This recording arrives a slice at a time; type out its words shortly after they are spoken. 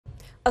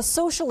A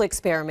social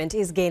experiment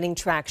is gaining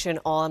traction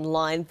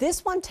online.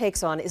 This one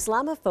takes on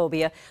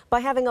Islamophobia by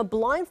having a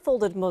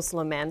blindfolded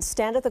Muslim man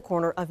stand at the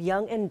corner of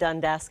Yonge and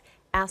Dundas,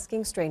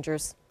 asking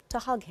strangers to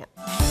hug him.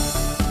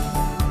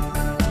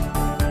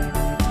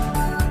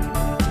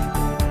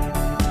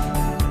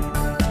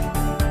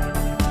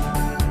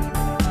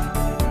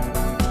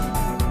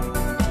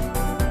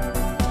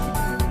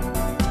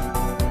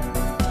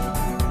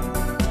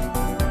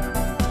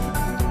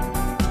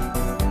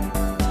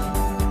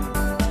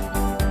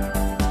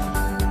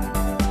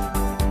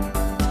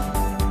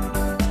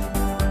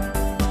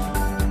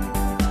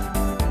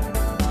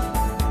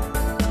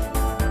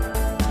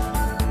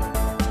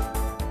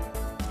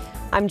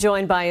 I'm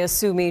joined by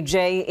AsoOmii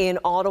J in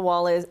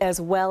Ottawa,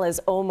 as well as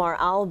Omar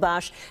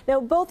Albash. Now,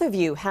 both of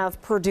you have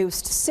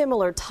produced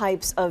similar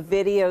types of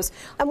videos.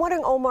 I'm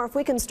wondering, Omar, if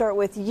we can start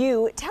with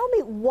you. Tell me,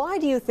 why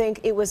do you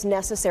think it was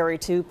necessary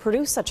to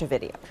produce such a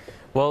video?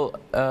 Well,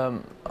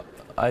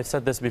 I've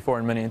said this before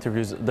in many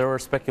interviews. There were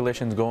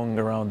speculations going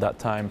around that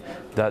time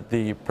that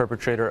the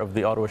perpetrator of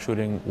the Ottawa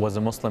shooting was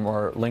a Muslim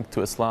or linked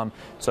to Islam.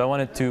 So I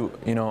wanted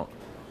to,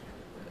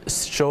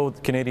 show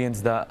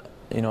Canadians that,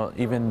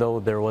 even though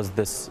there was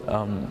this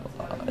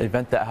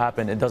event that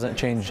happened, it doesn't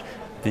change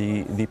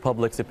the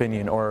public's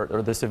opinion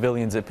or the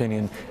civilians'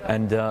 opinion,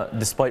 and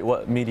despite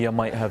what media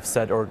might have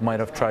said or might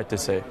have tried to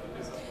say.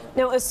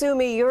 Now,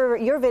 AsoOmii,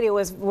 your video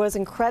was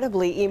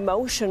incredibly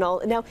emotional.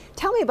 Now,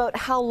 tell me about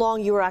how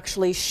long you were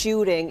actually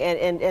shooting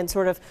and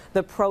sort of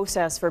the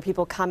process for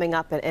people coming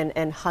up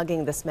and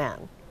hugging this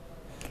man.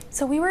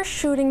 So we were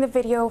shooting the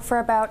video for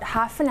about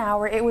half an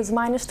hour. It was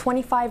minus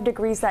 25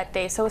 degrees that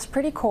day, so it was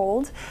pretty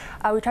cold.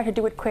 We tried to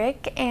do it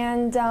quick,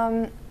 and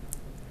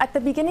at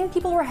the beginning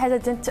people were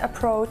hesitant to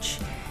approach.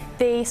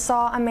 They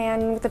saw a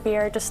man with a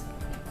beard just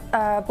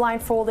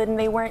blindfolded, and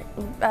they weren't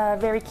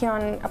very keen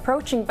on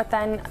approaching, but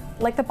then,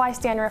 like the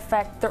bystander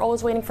effect, they're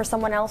always waiting for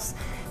someone else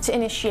to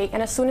initiate.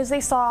 And as soon as they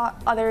saw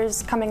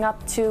others coming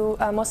up to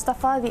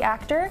Mustafa, the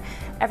actor,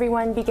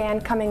 everyone began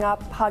coming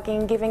up,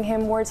 hugging, giving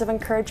him words of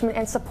encouragement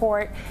and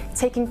support,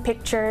 taking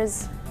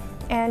pictures.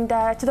 And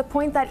to the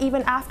point that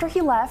even after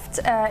he left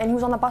and he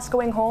was on the bus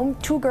going home,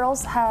 two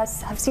girls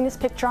have seen his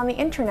picture on the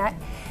internet,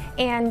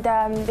 and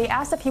they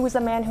asked if he was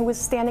the man who was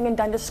standing in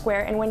Dundas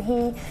Square, and when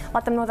he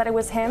let them know that it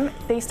was him,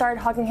 they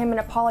started hugging him and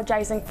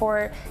apologizing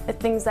for the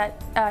things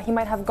that he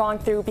might have gone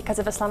through because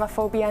of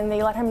Islamophobia, and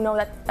they let him know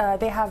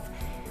that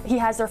he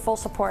has their full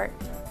support.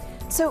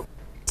 So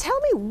tell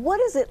me,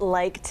 what is it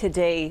like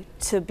today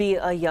to be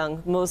a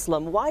young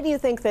Muslim? Why do you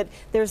think that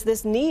there's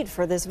this need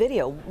for this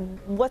video?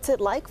 What's it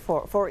like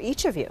for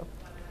each of you?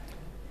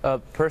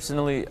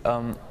 Personally,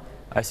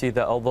 I see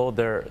that although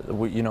the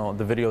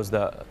videos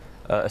that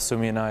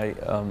AsoOmii and I,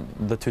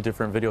 the two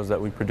different videos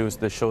that we produced,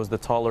 that shows the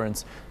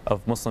tolerance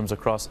of Muslims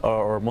across,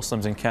 or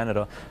Muslims in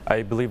Canada,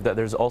 I believe that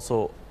there's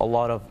also a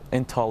lot of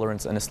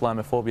intolerance and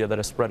Islamophobia that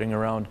is spreading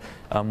around.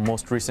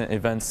 Most recent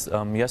events,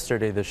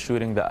 yesterday, the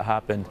shooting that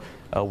happened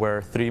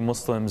where 3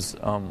 Muslims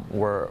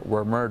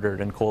were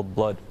murdered in cold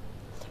blood.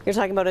 You're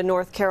talking about in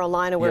North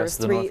Carolina, where yes,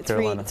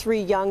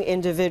 three young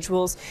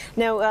individuals.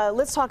 Now,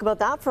 let's talk about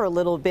that for a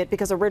little bit,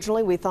 because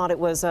originally we thought it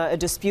was a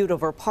dispute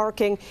over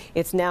parking.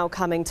 It's now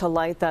coming to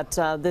light that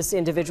this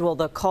individual,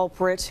 the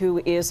culprit,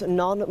 who is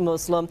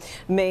non-Muslim,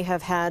 may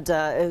have had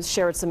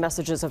shared some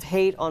messages of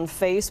hate on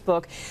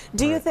Facebook.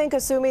 Do you think,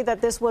 AsoOmii,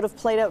 that this would have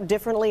played out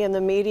differently in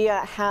the media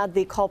had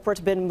the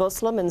culprit been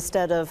Muslim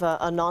instead of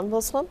a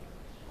non-Muslim?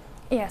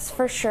 Yes,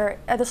 for sure.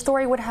 The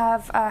story would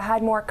have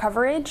had more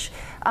coverage.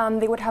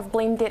 They would have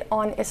blamed it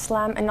on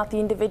Islam and not the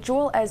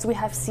individual, as we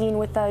have seen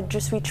with the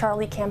Je suis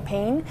Charlie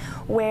campaign,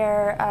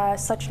 where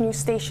such news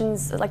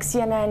stations like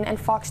CNN and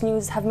Fox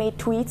News have made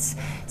tweets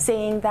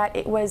saying that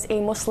it was a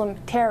Muslim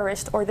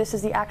terrorist, or this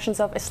is the actions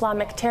of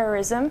Islamic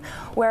terrorism,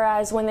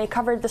 whereas when they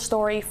covered the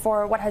story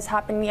for what has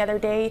happened the other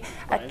day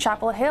at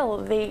Chapel Hill,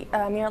 they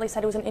merely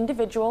said it was an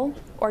individual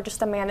or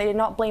just a man. They did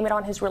not blame it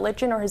on his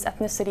religion or his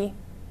ethnicity.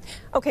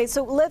 Okay,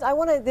 so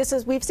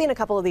we've seen a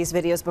couple of these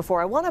videos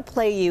before. I want to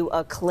play you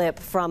a clip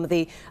from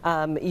the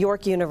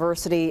York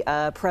University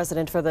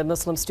president for the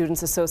Muslim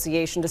Students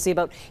Association to see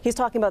about, he's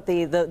talking about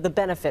the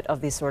benefit of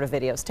these sort of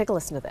videos. Take a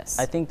listen to this.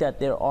 I think that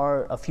there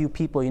are a few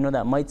people,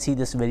 that might see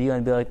this video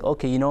and be like,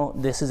 okay,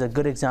 this is a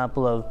good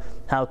example of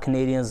how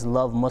Canadians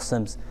love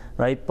Muslims,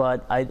 right?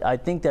 But I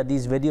think that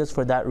these videos,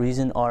 for that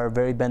reason, are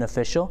very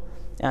beneficial,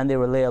 and they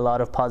relay a lot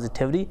of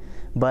positivity,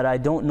 but I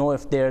don't know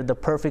if they're the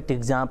perfect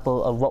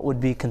example of what would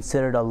be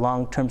considered a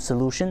long-term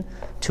solution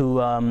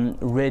to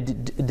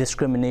rid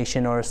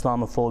discrimination or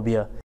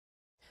Islamophobia.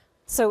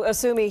 So,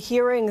 AsoOmii,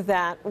 hearing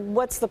that,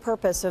 what's the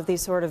purpose of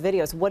these sort of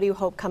videos? What do you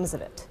hope comes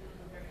of it?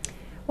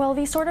 Well,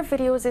 these sort of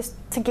videos is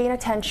to gain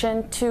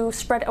attention, to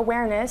spread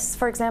awareness.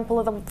 For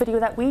example, the video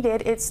that we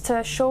did, it's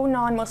to show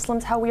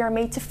non-Muslims how we are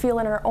made to feel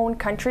in our own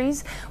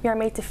countries. We are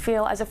made to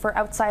feel as if we're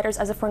outsiders,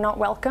 as if we're not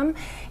welcome.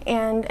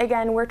 And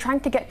again, we're trying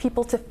to get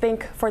people to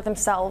think for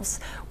themselves.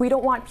 We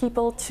don't want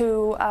people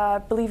to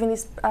believe in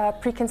these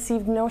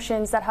preconceived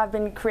notions that have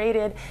been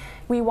created.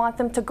 We want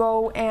them to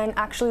go and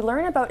actually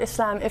learn about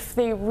Islam. If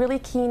they're really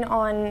keen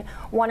on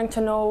wanting to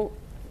know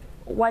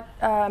what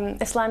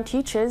Islam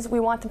teaches, we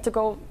want them to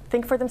go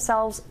think for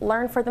themselves,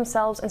 learn for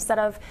themselves, instead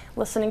of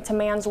listening to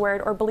man's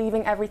word or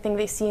believing everything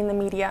they see in the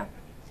media.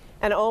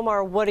 And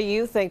Omar, what do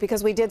you think?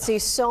 Because we did see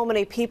so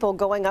many people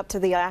going up to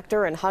the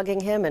actor and hugging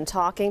him and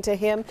talking to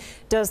him.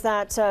 Does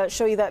that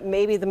show you that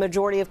maybe the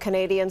majority of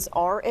Canadians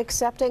are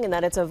accepting and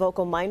that it's a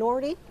vocal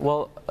minority?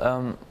 Well,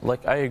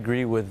 like I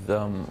agree with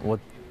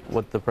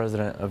what the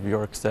president of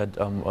York said,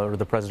 or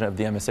the president of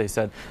the MSA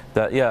said,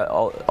 that yeah,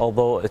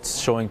 although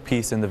it's showing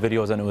peace in the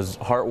videos and it was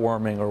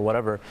heartwarming or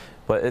whatever,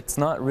 but it's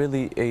not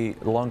really a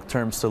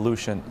long-term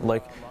solution.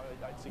 Like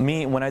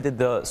me, when I did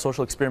the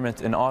social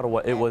experiment in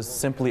Ottawa, it was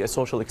simply a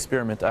social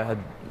experiment.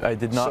 I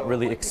did not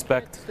really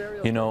expect,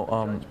 you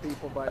know,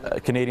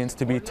 Canadians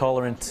to be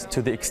tolerant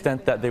to the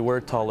extent that they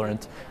were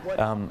tolerant.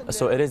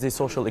 So it is a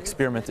social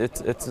experiment.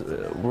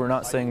 We're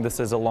not saying this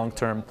is a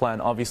long-term plan.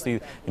 Obviously,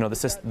 you know,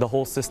 the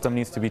whole system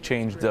needs to be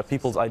changed.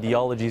 People's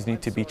ideologies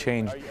need to be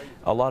changed.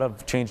 A lot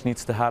of change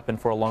needs to happen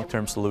for a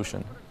long-term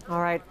solution. All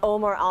right,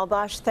 Omar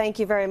Albash, thank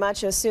you very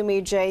much.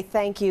 AsoOmii J,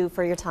 thank you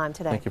for your time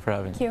today. Thank you for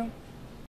having me. Thank you.